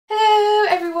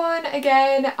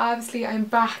again. Obviously I'm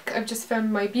back. I've just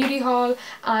filmed my beauty haul,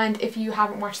 and if you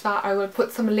haven't watched that I will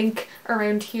put some link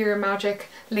around here, magic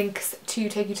links, to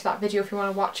take you to that video if you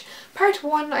want to watch part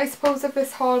 1 I suppose of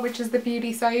this haul, which is the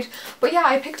beauty side. But yeah,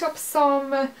 I picked up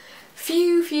some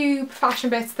few fashion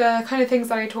bits, the kind of things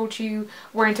that I told you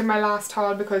weren't in my last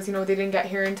haul because, you know, they didn't get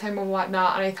here in time and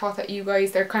whatnot, and I thought that you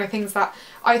guys, they're kind of things that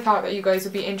I thought that you guys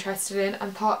would be interested in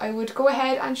and thought I would go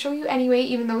ahead and show you anyway,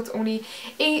 even though it's only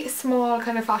a small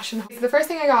kind of fashion haul. So the first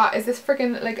thing I got is this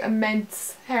freaking like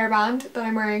immense hairband that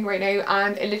I'm wearing right now,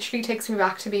 and it literally takes me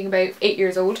back to being about 8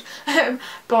 years old.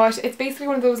 But it's basically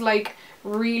one of those like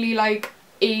really like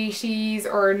 80s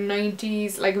or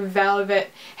 90s like velvet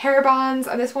hairbands,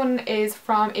 and this one is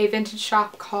from a vintage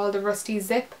shop called the Rusty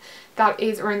Zip that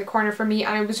is around the corner from me,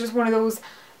 and it was just one of those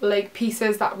like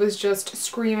pieces that was just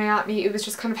screaming at me. It was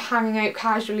just kind of hanging out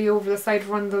casually over the side of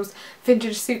one of those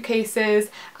vintage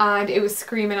suitcases, and it was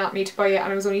screaming at me to buy it,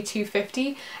 and it was only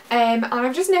 $2.50. And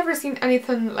I've just never seen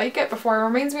anything like it before. It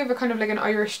reminds me of a kind of like an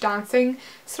Irish dancing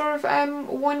sort of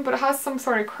one, but it has some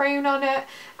sort of crown on it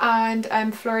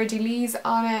and fleur-de-lis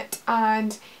on it,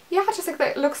 and yeah, just like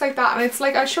that, it looks like that. And it's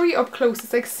like, I'll show you up close,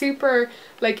 it's like super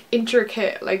like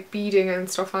intricate like beading and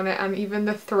stuff on it, and even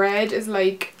the thread is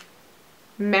like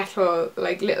metal,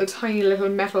 like little tiny little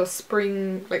metal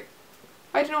spring, like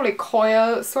I don't know, like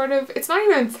coil sort of. It's not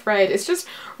even thread, it's just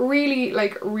really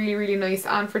like really nice,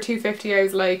 and for $2.50 I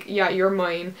was like, yeah, you're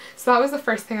mine. So that was the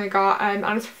first thing I got, and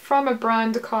it's from a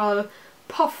brand called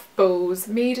Puff Bows,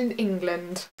 made in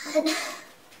England.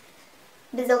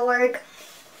 Bizorg.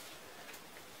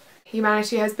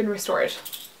 Humanity has been restored.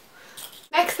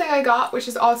 Next thing I got, which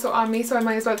is also on me so I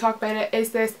might as well talk about it,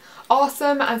 is this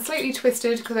awesome and slightly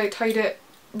twisted, because I tied it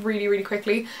really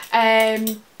quickly,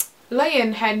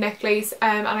 lion head necklace,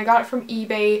 and I got it from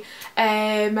eBay.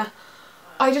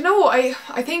 I don't know, I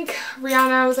think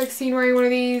Rihanna was like seen wearing one of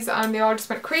these and they all just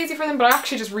went crazy for them, but I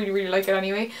actually just really like it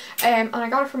anyway. And I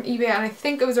got it from eBay, and I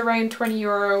think it was around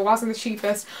 €20, it wasn't the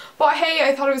cheapest, but hey,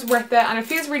 I thought it was worth it, and it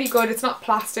feels really good. It's not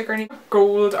plastic or anything,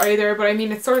 gold either, but I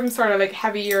mean it's sort of like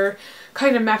heavier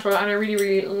kind of metal, and I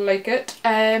really like it.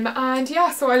 And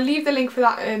yeah, so I'll leave the link for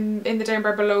that in the down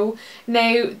bar below.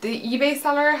 Now the eBay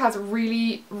seller has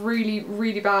really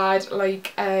bad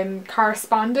like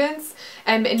correspondence.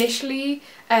 Initially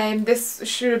this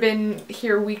should have been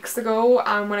here weeks ago,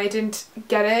 and when I didn't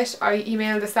get it I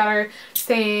emailed the seller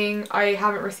saying I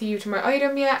haven't received my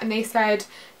item yet, and they said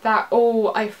that,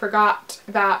 oh, I forgot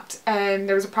that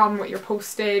there was a problem with your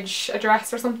postage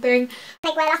address or something.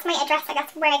 Like, well, that's my address, like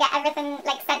that's where I get everything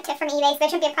like sent to from eBay, so there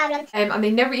shouldn't be a problem. And they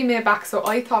never emailed back, so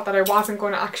I thought that I wasn't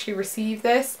going to actually receive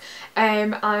this.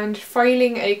 And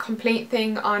filing a complaint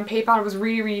thing on PayPal was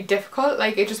really difficult,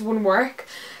 like it just wouldn't work.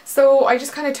 So I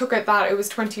just kind of took it that it was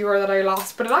 €20 that I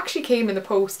lost, but it actually came in the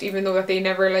post, even though that they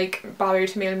never like bothered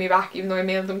to mail me back, even though I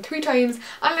mailed them 3 times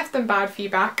and left them bad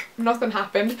feedback. Nothing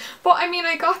happened. But I mean,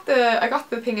 I got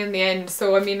the thing in the end,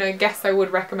 so I mean I guess I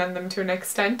would recommend them to an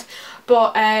extent.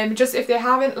 But just if you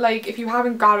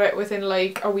haven't got it within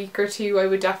like a week or two, I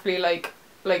would definitely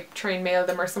like try and mail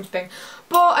them or something.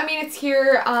 But I mean, it's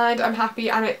here and I'm happy,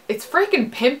 and it's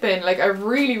freaking pimping. Like I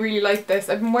really like this.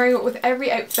 I've been wearing it with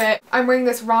every outfit. I'm wearing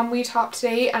this ROMWE top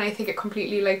today, and I think it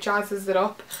completely like jazzes it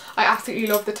up. I absolutely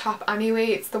love the top anyway.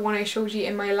 It's the one I showed you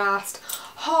in my last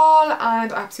haul,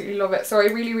 and I absolutely love it. So I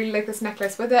really like this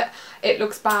necklace with it. It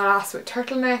looks badass with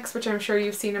turtlenecks, which I'm sure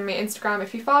you've seen on my Instagram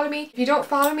if you follow me. If you don't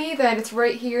follow me, then it's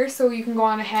right here, so you can go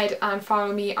on ahead and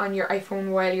follow me on your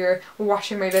iPhone while you're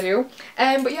watching my video.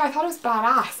 But yeah, I thought it was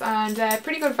badass, and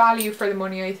pretty good value for the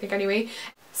money, I think, anyway.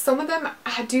 Some of them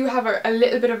do have a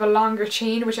little bit of a longer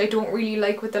chain, which I don't really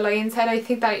like with the lion's head. I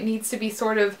think that it needs to be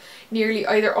sort of nearly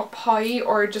either up high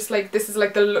or just like, this is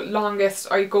like the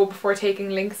longest I go before taking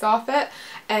links off it.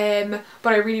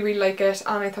 But I really like it,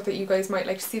 and I thought that you guys might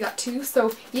like to see that too.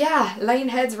 So yeah, lion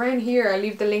heads around here. I'll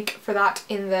leave the link for that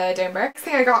in the down bar. Next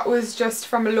thing I got was just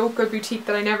from a local boutique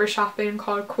that I never shop in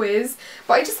called Quiz,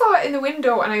 but I just saw it in the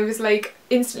window and I was like,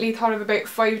 instantly thought of about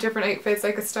 5 different outfits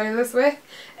I could style this with,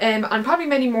 and probably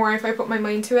many more if I put my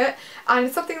mind to it. And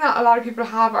it's something that a lot of people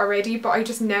have already, but I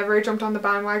just never jumped on the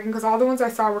bandwagon because all the ones I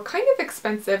saw were kind of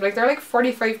expensive. Like they're like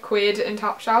 45 quid in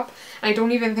Topshop, and I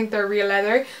don't even think they're real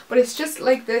leather, but it's just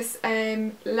like this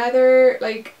leather,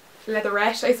 like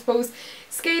leatherette I suppose,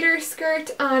 skater skirt,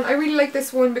 and I really like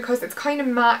this one because it's kind of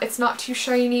matte, it's not too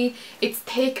shiny, it's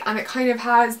thick, and it kind of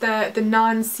has the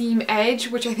non-seam edge,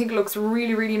 which I think looks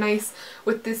really nice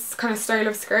with this kind of style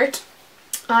of skirt.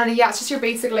 And yeah, it's just your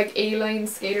basic like A-line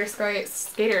skater style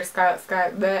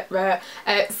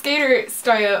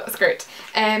skirt.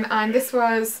 And this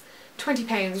was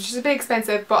 £20, which is a bit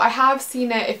expensive, but I have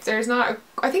seen it. If there's not,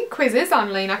 I think quiz is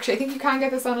online actually. I think you can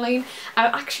get this online, and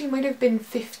it actually might have been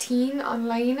 15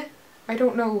 online. I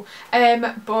don't know.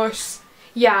 But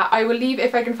yeah, I will leave,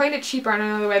 if I can find it cheaper on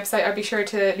another website, I'll be sure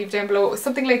to leave down below.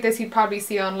 Something like this you'd probably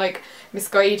see on like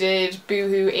Misguided,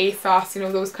 Boohoo, ASOS, you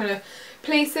know, those kind of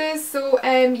places. So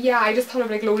yeah, I just thought of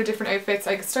like a load of different outfits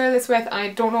I could style this with, and I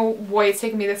don't know why it's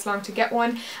taken me this long to get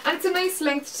one. And it's a nice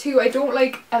length too. I don't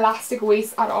like elastic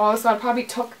waist at all, so I'll probably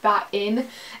tuck that in,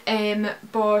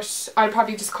 but I'll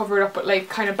probably just cover it up with like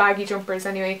kind of baggy jumpers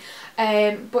anyway.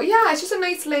 But yeah, it's just a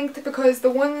nice length, because the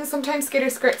ones, sometimes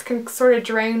skater skirts can sort of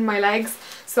drown my legs,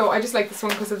 so I just like this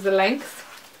one because of the length.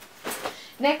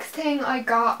 Next thing I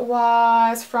got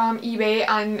was from eBay,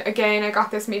 and again I got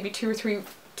this maybe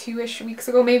two-ish weeks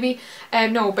ago maybe.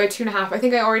 No, about 2.5. I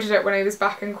think I ordered it when I was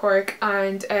back in Cork,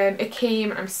 and it came,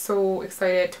 and I'm so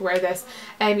excited to wear this.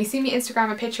 You see me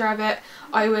Instagram a picture of it.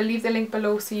 I will leave the link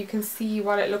below so you can see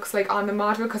what it looks like on the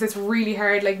model, because it's really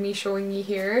hard like me showing you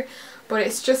here. But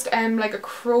it's just like a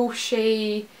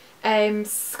crochet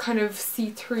kind of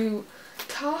see-through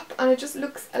top, and it just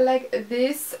looks like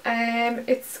this.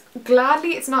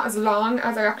 It's not as long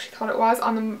as I actually thought it was.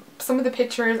 On some of the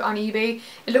pictures on eBay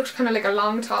it looked kind of like a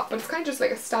long top, but it's kind of just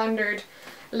like a standard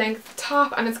length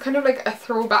top, and it's kind of like a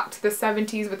throwback to the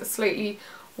 70s with a slightly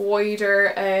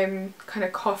wider kind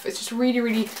of cuff. It's just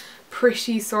really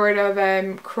pretty sort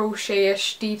of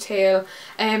crochet-ish detail,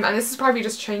 and this is probably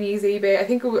just Chinese eBay. I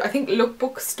think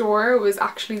Lookbook Store was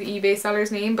actually the eBay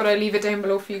seller's name, but I'll leave it down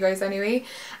below for you guys anyway.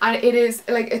 And it is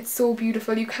like, it's so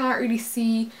beautiful. You can't really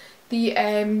see the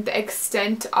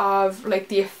extent of like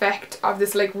the effect of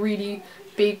this like really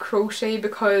big crochet,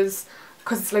 because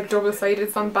it's like double-sided.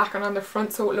 It's on the back and on the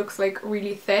front, so it looks like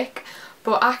really thick.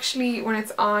 But actually when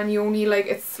it's on, you only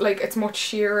it's much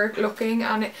sheerer looking,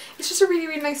 and it's just a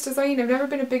really nice design. I've never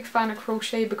been a big fan of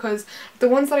crochet, because the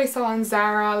ones that I saw on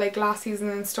Zara like last season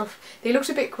and stuff, they looked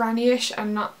a bit granny-ish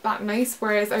and not that nice,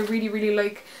 whereas I really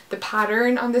like the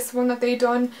pattern on this one that they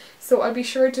done. So I'll be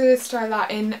sure to style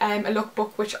that in a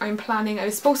lookbook, which I'm planning. I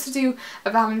was supposed to do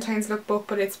a Valentine's lookbook,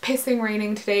 but it's pissing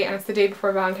raining today, and it's the day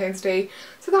before Valentine's Day,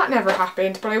 so that never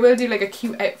happened. But I will do like a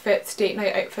cute outfits, date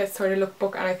night outfits sort of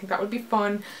lookbook, and I think that would be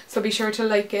fun. So be sure to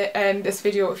like it, this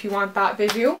video if you want that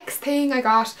video. Next thing I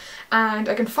got, and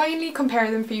I can finally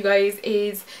compare them for you guys,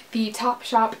 is the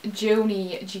Topshop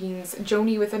Joni jeans,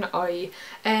 Joni with an I.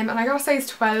 And I got a size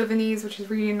 12 in these, which is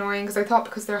really annoying, because I thought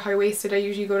because they're high-waisted I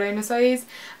usually go down a size,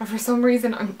 and for some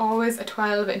reason I'm always a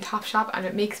 12 in Topshop, and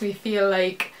it makes me feel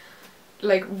like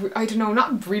I don't know,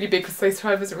 not really big, because size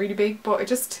 12 isn't really big, but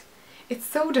it's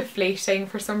so deflating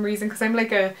for some reason, because I'm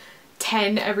like a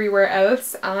 10 everywhere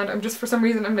else, and I'm just, for some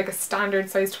reason I'm like a standard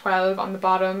size 12 on the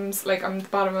bottoms, like on the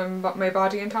bottom of my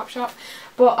body in Topshop.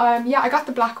 But yeah, I got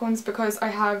the black ones because I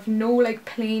have no like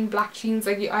plain black jeans.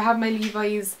 Like I have my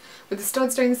Levi's with the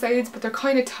studs down the sides, but they're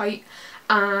kind of tight,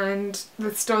 and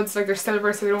the studs, like, they're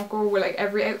silver, so they don't go with like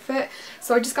every outfit.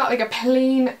 So I just got like a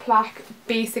plain black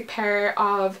basic pair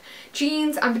of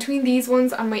jeans, and between these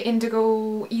ones and my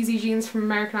indigo easy jeans from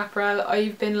American Apparel,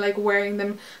 I've been like wearing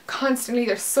them constantly.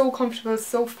 They're so comfortable,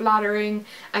 so flattering,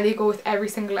 and they go with every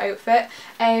single outfit.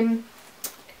 In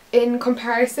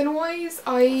comparison wise,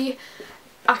 I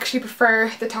actually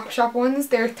prefer the Topshop ones.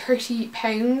 They're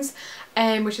 £30,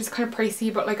 which is kind of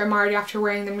pricey, but like I'm already after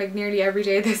wearing them like nearly every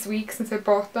day this week since I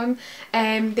bought them.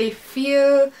 They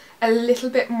feel a little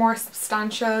bit more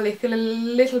substantial, they feel a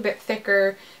little bit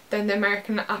thicker than the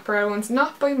American Apparel ones,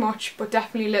 not by much, but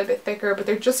definitely a little bit thicker, but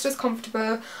they're just as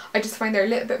comfortable. I just find they're a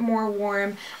little bit more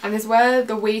warm, and as well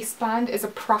the waistband is a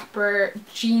proper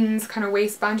jeans kind of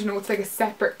waistband, you know, it's like a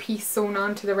separate piece sewn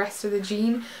on to the rest of the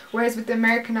jean, whereas with the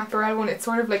American Apparel one it's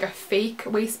sort of like a fake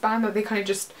waistband that they kind of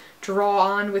just draw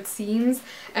on with seams.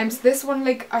 So this one,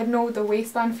 like, I don't know, the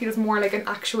waistband feels more like an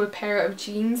actual pair of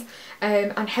jeans,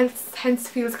 and hence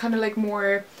feels kind of like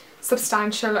more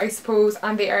substantial, I suppose,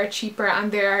 and they are cheaper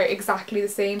and they are exactly the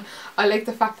same. I like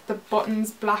the fact that the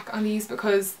button's black on these,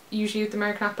 because usually with the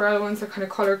American Apparel ones they're kind of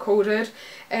colour coded,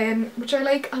 which I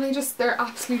like, and they're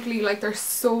absolutely, like, they're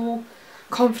so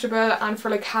comfortable, and for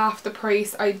like half the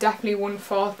price I definitely wouldn't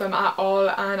fault them at all,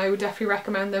 and I would definitely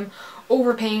recommend them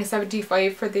over paying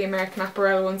 $75 for the American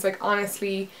Apparel ones. Like,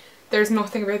 honestly, there's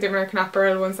nothing about the American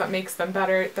Apparel ones that makes them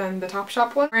better than the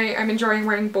Topshop one. I'm enjoying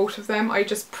wearing both of them. I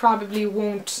just probably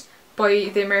won't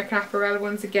buy the American Apparel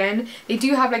ones again. They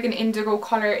do have like an indigo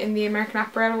colour in the American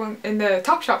Apparel one, in the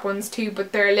Topshop ones too,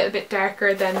 but they're a little bit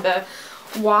darker than the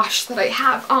wash that I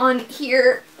have on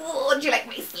here. Oh, do you like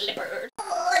my slipper?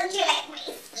 Oh, do you like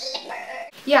my slipper?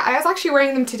 Yeah, I was actually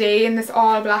wearing them today in this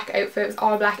all black outfit. It was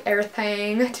all black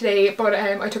everything today, but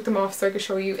I took them off so I could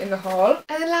show you in the haul.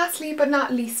 And then lastly but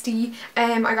not leasty,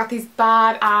 I got these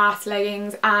badass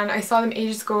leggings, and I saw them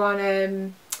ages ago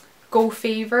on Go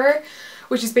Favor,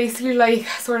 which is basically like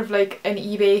sort of like an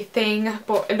eBay thing,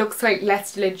 but it looks like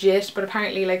less legit, but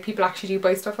apparently like people actually do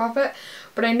buy stuff off it.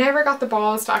 But I never got the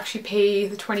balls to actually pay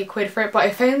the 20 quid for it, but I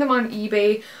found them on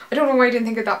eBay. I don't know why I didn't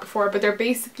think of that before, but they're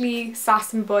basically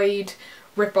Sass and Bide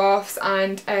rip-offs,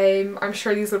 and I'm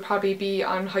sure these will probably be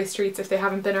on high streets if they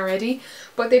haven't been already.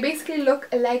 But they basically look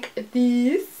like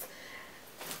these.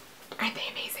 Aren't they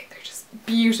amazing? They're just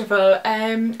beautiful.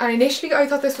 And initially I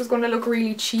thought this was going to look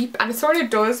really cheap, and it sort of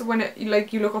does when it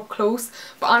like you look up close,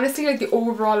 but honestly like the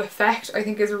overall effect I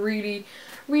think is really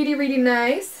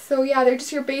nice. So yeah, they're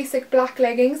just your basic black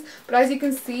leggings, but as you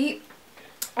can see,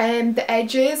 the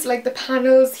edges, like the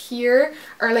panels here,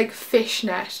 are like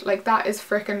fishnet. Like that is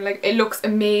freaking, like, it looks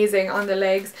amazing on the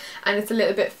legs, and it's a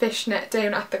little bit fishnet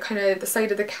down at the kind of the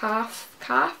side of the calf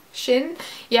shin.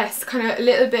 Yes, kind of a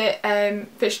little bit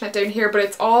fishnet down here, but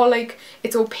it's all like,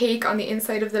 it's opaque on the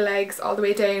inside of the legs all the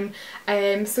way down.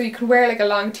 So you can wear like a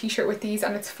long t-shirt with these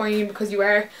and it's fine because you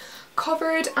are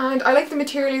covered. And I like the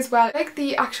material as well. I like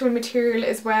the actual material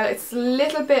as well. It's a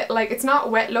little bit like, it's not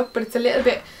wet look, but it's a little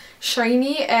bit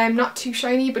shiny, not too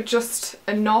shiny, but just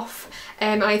enough.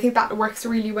 And I think that works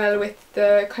really well with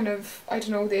the kind of, I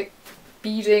don't know, the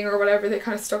beading or whatever they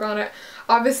kind of stuck on it.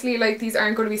 Obviously like these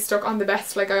aren't going to be stuck on the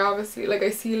best, like I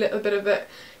see a little bit of it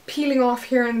peeling off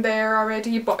here and there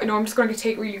already, but I know I'm just going to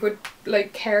take really good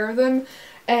like care of them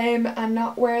and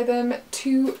not wear them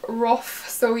too rough.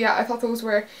 So yeah, I thought those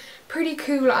were pretty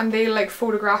cool, and they like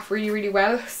photograph really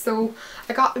well, so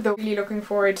I got them. Really looking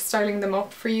forward to styling them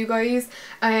up for you guys.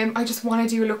 I just want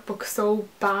to do a lookbook so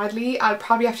badly. I'll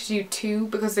probably have to do two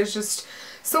because there's just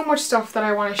so much stuff that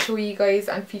I want to show you guys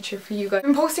and feature for you guys.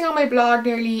 I'm posting on my blog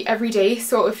nearly every day,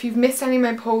 so if you've missed any of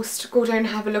my posts, go down and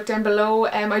have a look down below.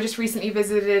 I just recently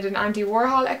visited an Andy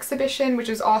Warhol exhibition, which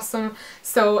was awesome,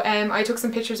 so I took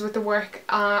some pictures with the work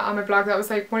on my blog. That was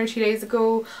like 1 or 2 days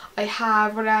ago. I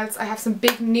have, what else? I have some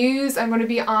big news. I'm going to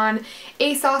be on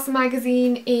ASOS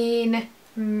magazine in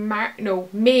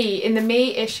May, in the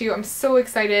May issue. I'm so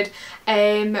excited.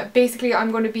 Basically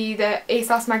I'm going to be, the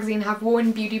ASOS magazine have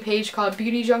one beauty page called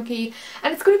Beauty Junkie,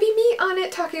 and it's going to be me on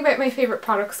it talking about my favourite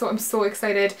products, so I'm so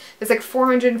excited. There's like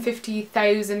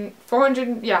 450,000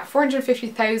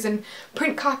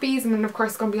 print copies, and then of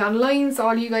course it's going to be online so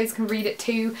all you guys can read it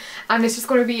too, and it's just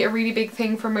going to be a really big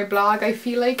thing for my blog, I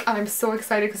feel like, and I'm so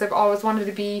excited because I've always wanted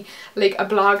to be like a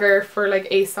blogger for like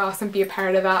ASOS and be a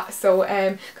part of that. So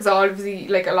because obviously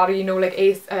like a lot of you know, like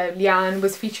Leanne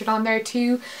was featured on there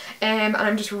too, and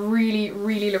I'm just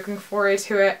really looking forward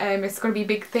to it. It's going to be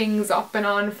big things up and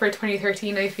on for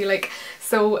 2013, I feel like.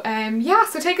 So yeah,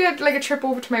 so take a trip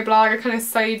over to my blog. I kind of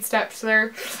sidestepped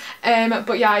there,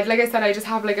 but yeah, like I said, I just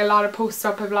have like a lot of posts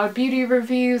up. I have a lot of beauty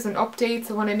reviews and updates,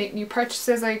 and when I make new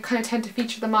purchases I kind of tend to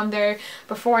feature them on there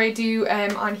before I do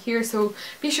on here, so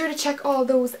be sure to check all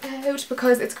those out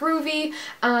because it's groovy.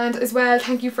 And as well,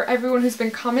 thank you for everyone who's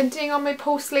been commenting on my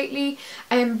posts lately.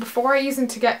 Before I used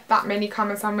to get that many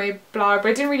comments on my blog, but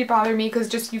it didn't really bother me because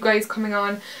just you guys coming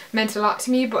on meant a lot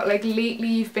to me, but like lately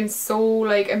you've been so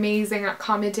like amazing at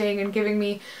commenting and giving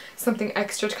me something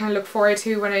extra to kind of look forward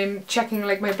to when I'm checking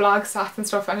like my blog stats and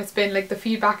stuff, and it's been like, the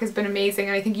feedback has been amazing,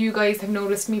 and I think you guys have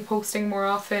noticed me posting more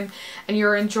often and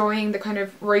you're enjoying the kind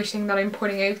of writing that I'm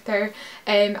putting out there,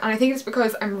 and I think it's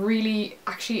because I'm really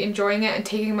actually enjoying it and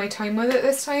taking my time with it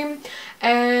this time.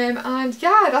 And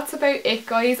yeah, that's about it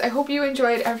guys. I hope you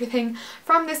enjoyed everything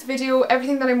from this video.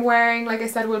 Everything that I'm wearing, like I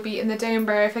said, will be in the down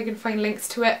bar if I can find links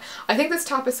to it. I think this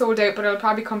top is sold out, but it'll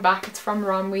probably come back. It's from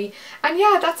ROMWE. And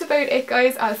yeah, that's about it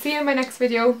guys. I'll see you in my next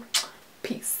video.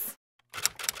 Peace.